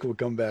last break, we'll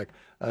come back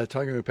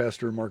talking with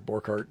Pastor Mark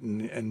Borchardt,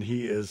 and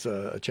he is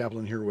a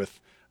chaplain here with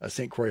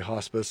St. Croix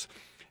Hospice.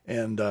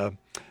 And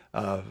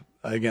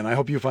again, I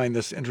hope you find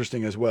this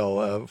interesting as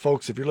well.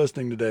 Folks, if you're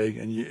listening today,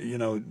 and you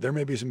know there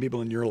may be some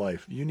people in your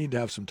life, you need to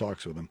have some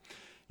talks with them.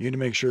 You need to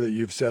make sure that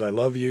you've said, I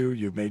love you,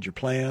 you've made your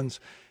plans,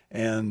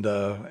 and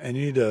you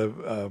need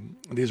to,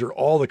 these are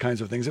all the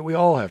kinds of things that we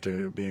all have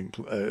to be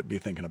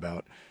thinking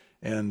about.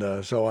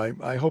 And so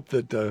I hope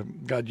that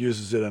God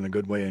uses it in a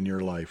good way in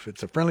your life.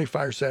 It's a Friendly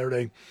Fire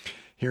Saturday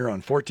here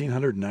on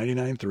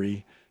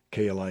 1499.3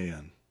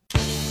 KLIN.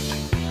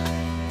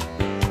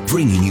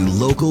 Bringing you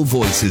local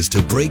voices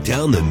to break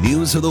down the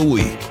news of the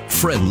week.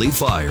 Friendly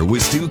Fire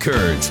with Stu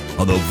Kerns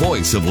on the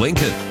voice of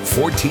Lincoln,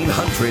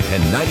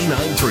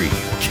 1499.3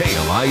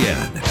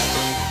 KLIN.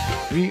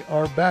 We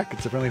are back.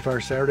 It's a Friendly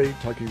Fire Saturday,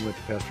 talking with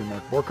Pastor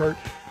Mark Borchardt.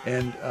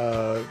 And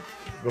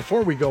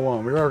before we go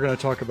on, I want to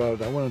talk about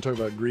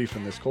grief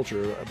in this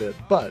culture a bit.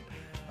 But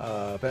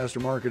Pastor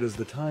Mark, it is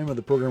the time of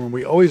the program when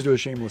we always do a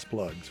shameless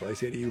plug. So I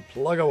say to you,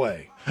 plug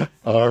away.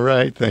 All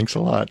right. Thanks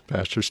a lot,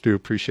 Pastor Stu.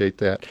 Appreciate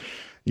that.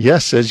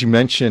 Yes, as you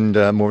mentioned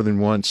more than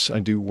once, I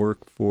do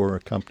work for a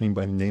company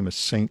by the name of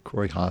St.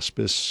 Croix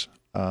Hospice.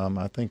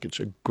 I think it's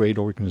a great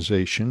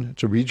organization.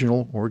 It's a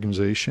regional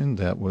organization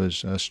that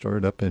was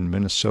started up in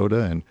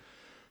Minnesota and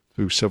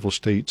through several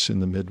states in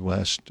the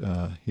Midwest.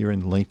 Here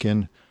in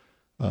Lincoln,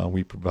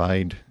 we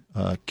provide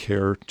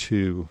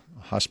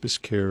hospice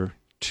care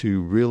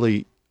to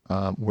really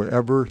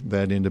wherever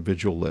that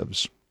individual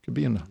lives. Could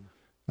be in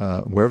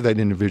wherever that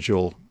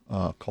individual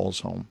calls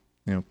home.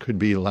 Could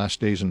be last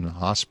days in the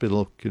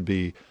hospital, could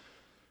be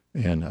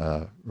in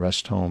a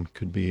rest home,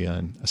 could be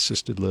in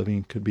assisted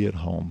living, could be at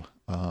home.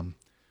 And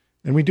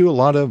we do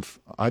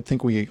I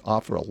think we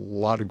offer a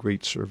lot of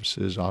great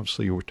services.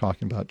 Obviously, we're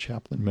talking about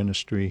chaplain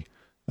ministry.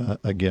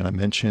 Again, I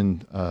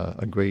mentioned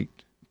a great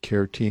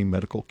care team,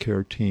 medical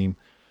care team.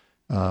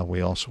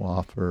 We also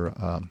offer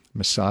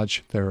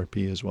massage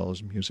therapy as well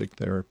as music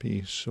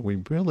therapy. So we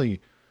really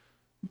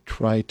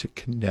try to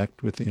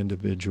connect with the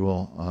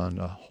individual on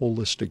a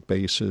holistic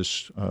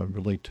basis,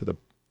 really to the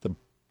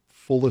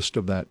fullest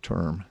of that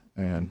term,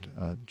 and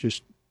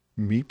just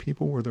meet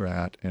people where they're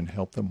at and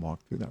help them walk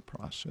through that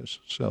process.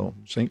 So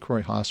St.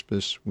 Croix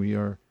Hospice, we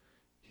are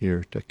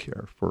here to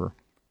care for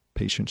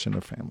patients and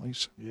their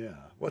families. Yeah.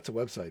 What's the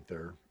website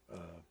there?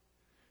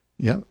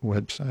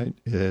 Website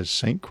is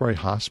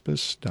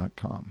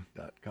stcroixhospice.com.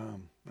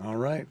 All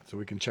right. So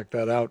we can check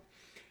that out.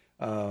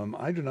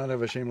 I do not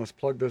have a shameless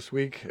plug this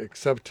week,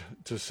 except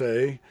to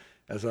say,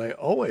 as I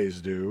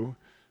always do,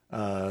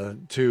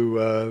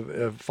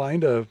 to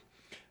find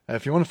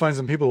if you want to find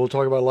some people who will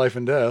talk about life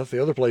and death,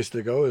 the other place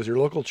to go is your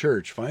local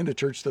church. Find a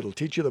church that'll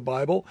teach you the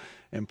Bible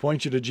and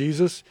point you to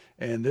Jesus,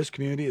 and this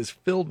community is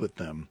filled with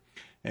them.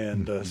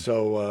 And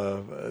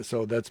so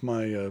that's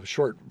my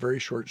very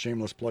short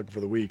shameless plug for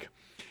the week.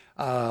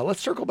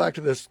 Let's circle back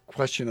to this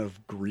question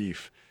of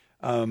grief.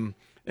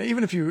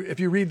 Even if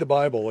you read the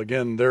Bible,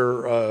 again,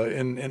 they're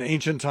in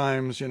ancient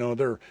times,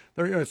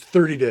 it's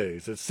 30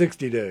 days, it's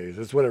 60 days,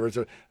 it's whatever. It's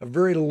a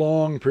very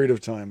long period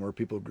of time where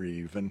people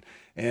grieve, and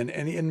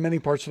in many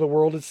parts of the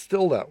world, it's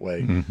still that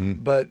way. Mm-hmm.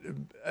 But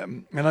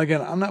and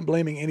again, I'm not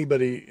blaming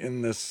anybody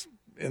in the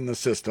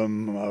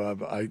system.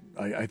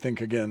 I think,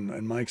 again,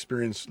 in my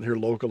experience here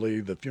locally,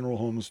 the funeral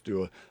homes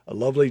do a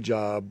lovely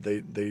job.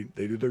 They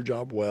do their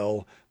job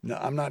well. No,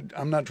 I'm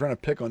not trying to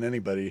pick on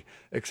anybody,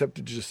 except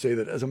to just say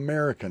that as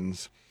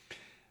Americans,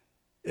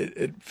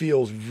 it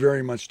feels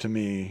very much to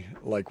me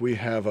like we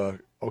have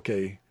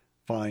okay,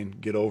 fine,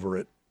 get over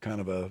it kind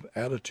of a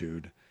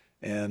attitude,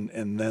 and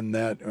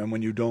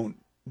when you don't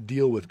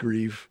deal with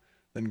grief,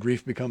 then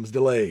grief becomes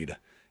delayed,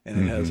 and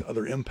it has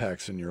other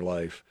impacts in your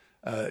life.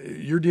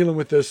 You're dealing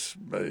with this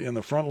in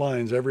the front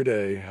lines every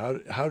day.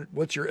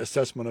 What's your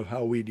assessment of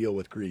how we deal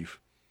with grief?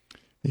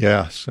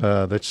 Yes,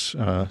 that's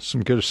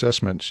some good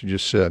assessments you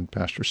just said,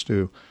 Pastor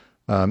Stu.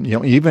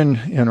 Even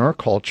in our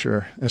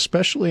culture,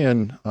 especially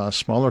in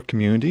smaller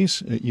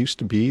communities, it used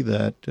to be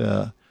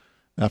that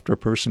after a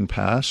person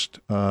passed,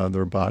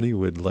 their body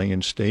would lay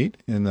in state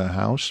in the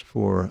house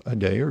for a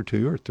day or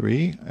two or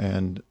three,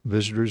 and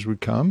visitors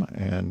would come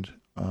and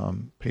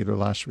pay their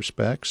last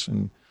respects,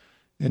 and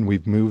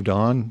we've moved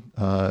on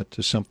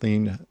to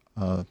something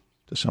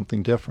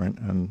different.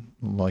 And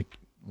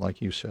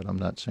like you said, I'm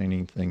not saying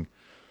anything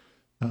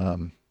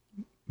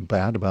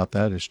bad about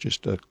that. It's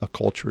just a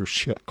cultural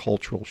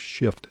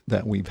shift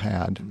that we've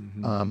had.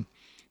 Mm-hmm.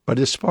 But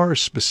as far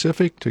as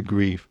specific to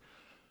grief,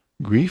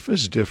 grief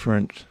is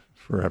different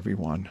for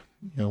everyone.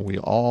 We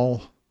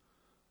all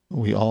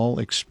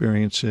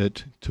experience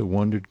it to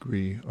one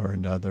degree or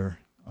another.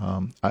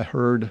 I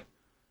heard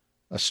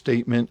a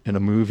statement in a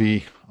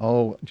movie,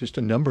 just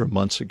a number of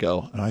months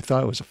ago, and I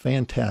thought it was a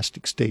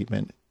fantastic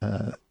statement.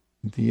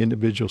 The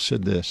individual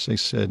said this. They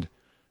said,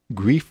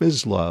 grief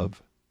is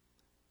love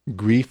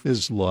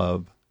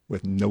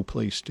with no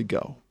place to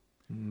go.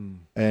 Mm.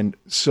 And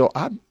so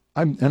I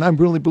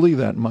really believe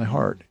that in my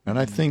heart. And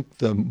I think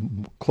the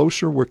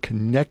closer we're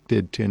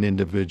connected to an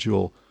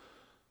individual,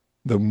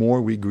 the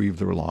more we grieve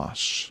their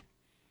loss.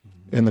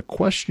 Mm-hmm. And the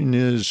question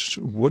is,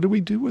 what do we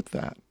do with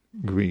that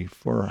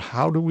grief, or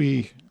how do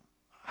we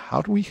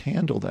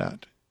handle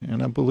that?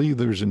 And I believe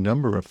there's a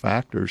number of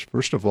factors.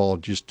 First of all,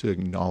 just to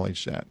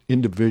acknowledge that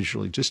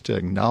individually, just to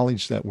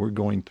acknowledge that we're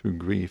going through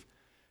grief,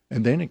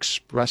 and then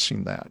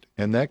expressing that.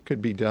 And that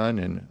could be done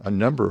in a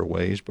number of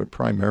ways, but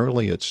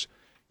primarily it's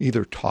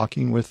either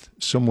talking with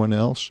someone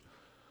else,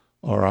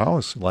 or I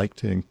always like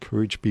to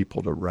encourage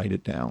people to write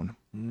it down.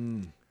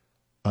 Mm.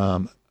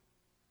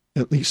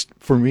 At least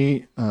for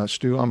me,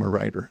 Stu, I'm a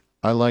writer.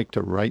 I like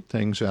to write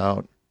things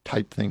out,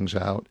 type things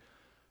out.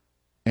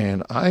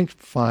 And I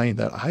find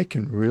that I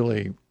can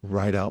really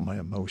write out my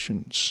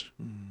emotions.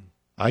 Mm.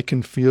 I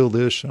can feel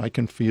this, I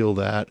can feel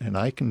that, and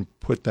I can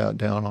put that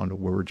down onto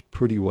words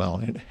pretty well.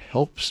 And it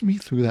helps me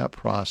through that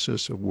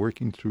process of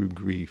working through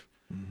grief.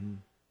 Mm-hmm.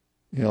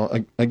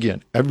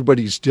 Again,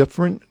 everybody's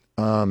different,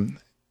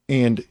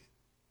 and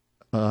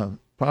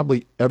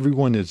probably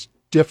everyone is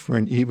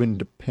different, even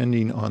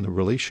depending on the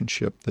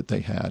relationship that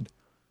they had.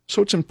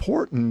 So it's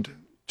important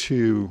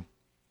to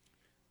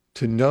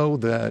know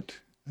that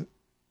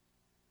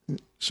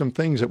some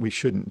things that we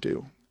shouldn't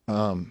do.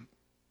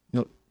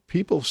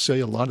 People say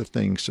a lot of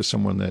things to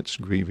someone that's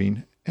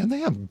grieving, and they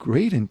have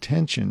great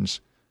intentions,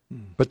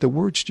 but the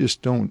words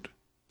just don't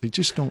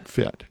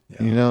fit.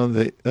 Yeah.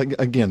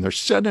 They're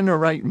said in a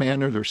right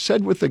manner, they're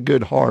said with a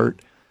good heart,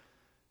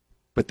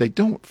 but they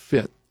don't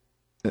fit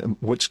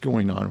what's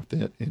going on with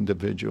that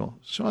individual.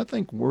 So I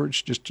think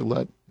words just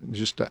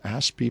to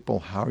ask people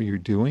how you're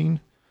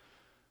doing.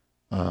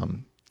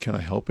 Can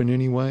I help in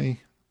any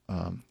way?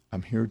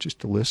 I'm here just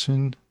to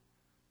listen.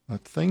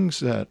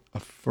 Things that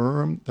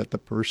affirm that the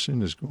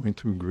person is going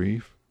through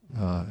grief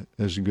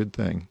is a good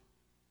thing,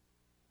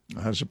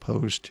 as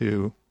opposed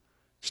to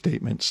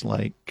statements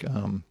like,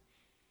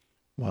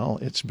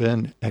 it's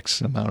been X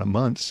amount of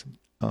months,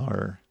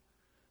 or,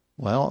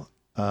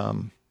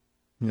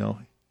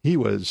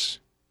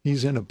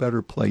 he's in a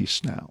better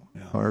place now,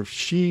 yeah. Or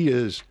she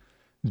is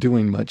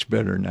doing much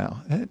better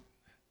now.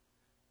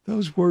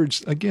 Those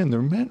words, again,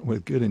 they're meant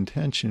with good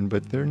intention,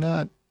 but they're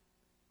not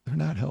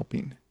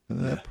helping.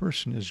 That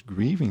person is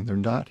grieving. They're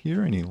not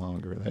here any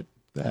longer.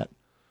 That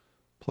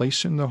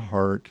place in the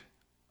heart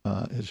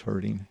is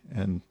hurting,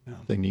 and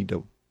they need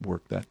to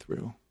work that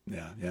through.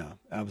 Yeah,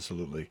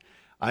 absolutely.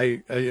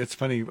 It's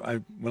funny.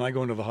 When I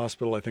go into the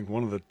hospital, I think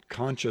one of the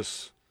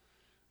conscious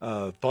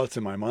thoughts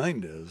in my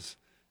mind is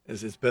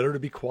it's better to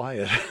be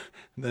quiet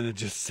than to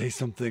just say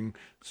something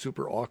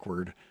super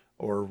awkward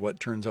or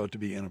what turns out to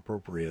be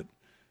inappropriate.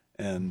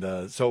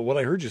 And so what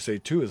I heard you say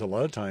too is a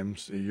lot of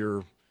times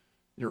you're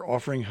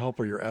offering help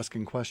or you're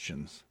asking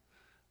questions,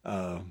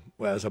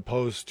 as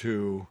opposed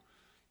to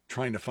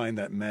trying to find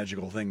that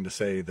magical thing to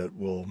say that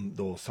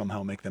will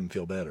somehow make them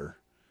feel better.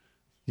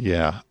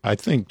 Yeah, I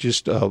think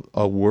just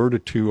a word or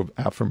two of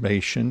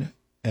affirmation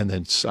and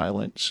then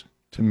silence.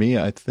 To me,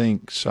 I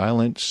think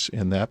silence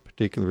in that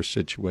particular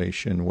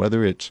situation,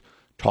 whether it's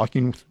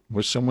talking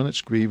with someone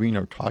that's grieving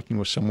or talking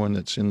with someone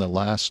that's in the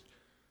last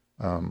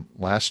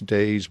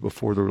days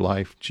before their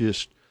life,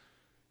 just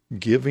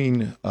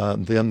giving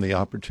them the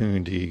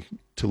opportunity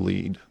to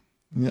lead.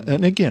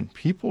 And again,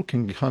 people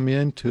can come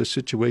into a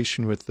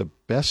situation with the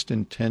best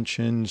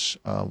intentions,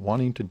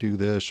 wanting to do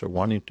this or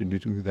wanting to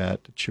do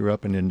that to cheer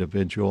up an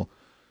individual.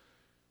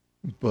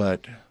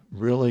 But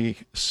really,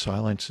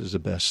 silence is the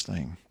best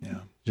thing.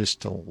 Yeah.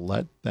 Just to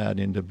let that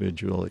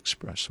individual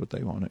express what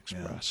they want to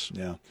express.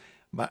 Yeah.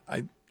 But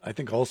I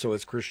think also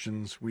as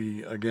Christians,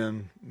 we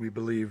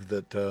believe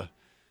that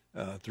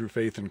through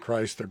faith in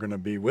Christ, they're going to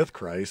be with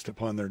Christ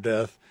upon their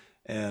death.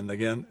 And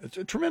again, it's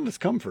a tremendous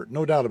comfort,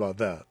 no doubt about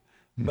that.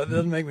 But it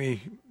doesn't make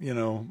me,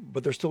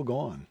 but they're still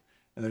gone.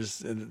 And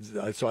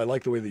so I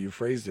like the way that you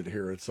phrased it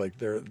here. It's like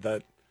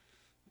that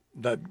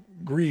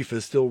grief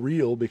is still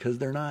real because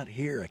they're not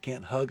here. I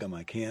can't hug them.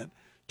 I can't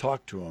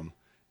talk to them.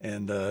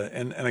 And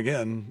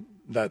again,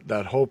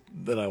 that hope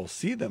that I will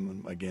see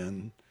them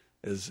again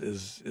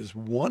is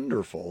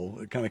wonderful.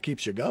 It kind of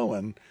keeps you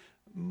going,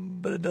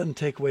 but it doesn't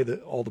take away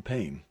all the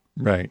pain.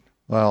 Right.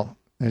 Well,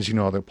 as you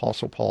know, the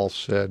Apostle Paul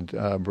said,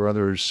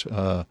 brothers,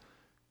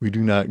 we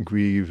do not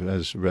grieve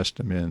as the rest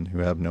of men who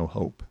have no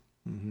hope.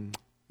 Mm-hmm.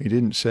 He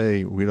didn't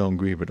say we don't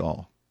grieve at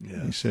all.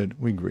 Yes. He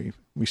said we grieve.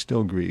 We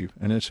still grieve,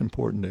 and it's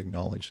important to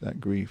acknowledge that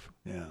grief.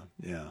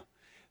 Yeah.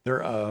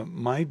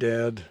 My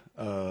dad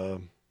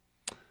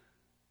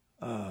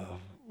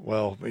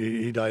Well,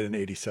 he died in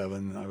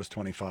 '87. I was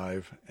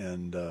 25,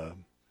 and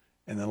then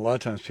a lot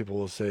of times people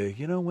will say,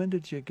 when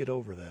did you get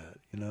over that?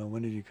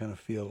 When did you kind of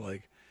feel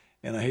like?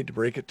 And I hate to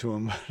break it to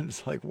him, but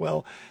it's like,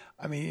 well,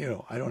 I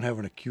mean, I don't have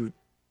an acute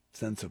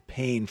sense of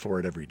pain for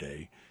it every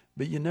day,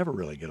 but you never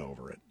really get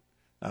over it.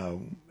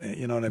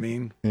 You know what I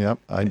mean? Yep,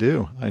 I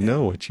do. I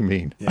know what you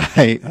mean.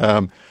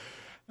 Yeah.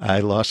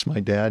 I lost my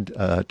dad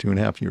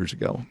 2.5 years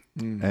ago,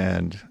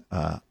 and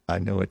I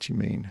know what you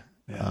mean.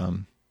 Yeah.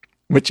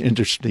 Which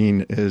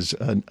interesting is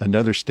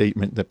another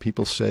statement that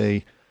people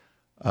say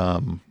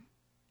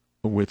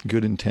with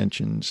good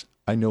intentions.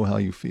 I know how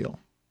you feel.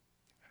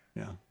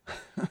 Yeah.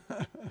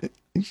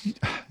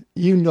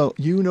 You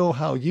know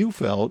how you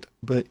felt,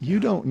 but you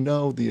don't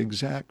know the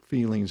exact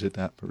feelings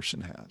that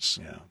person has.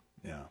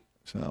 Yeah.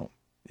 So.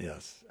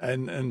 Yes.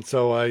 And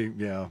so I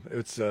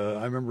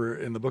remember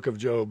in the book of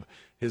Job,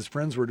 his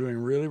friends were doing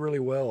really, really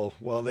well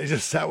while they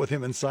just sat with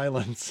him in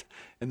silence,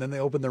 and then they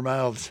opened their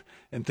mouths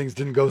and things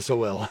didn't go so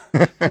well.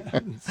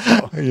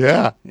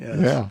 Yeah. Yes.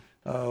 Yeah.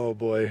 Oh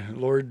boy,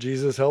 Lord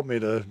Jesus, help me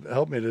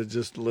to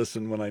just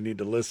listen when I need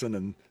to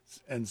listen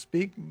and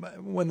speak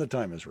when the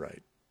time is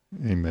right.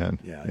 Amen.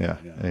 Yeah.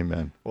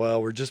 Amen.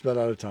 Well, we're just about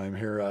out of time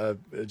here.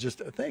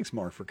 Thanks,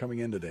 Mark, for coming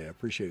in today. I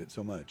appreciate it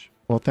so much.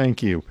 Well,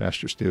 thank you,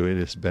 Pastor Stu. It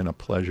has been a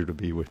pleasure to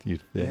be with you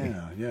today.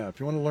 Yeah. If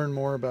you want to learn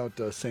more about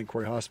St.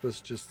 Croix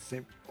Hospice, just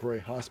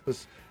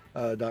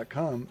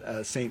stcroixhospice.com,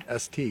 St.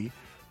 St.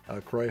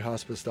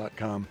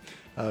 Croixhospice.com.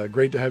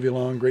 Great to have you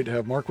along. Great to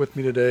have Mark with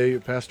me today.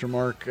 Pastor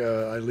Mark,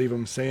 I leave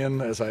him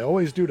saying, as I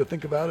always do, to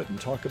think about it and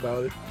talk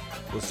about it.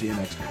 We'll see you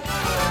next week.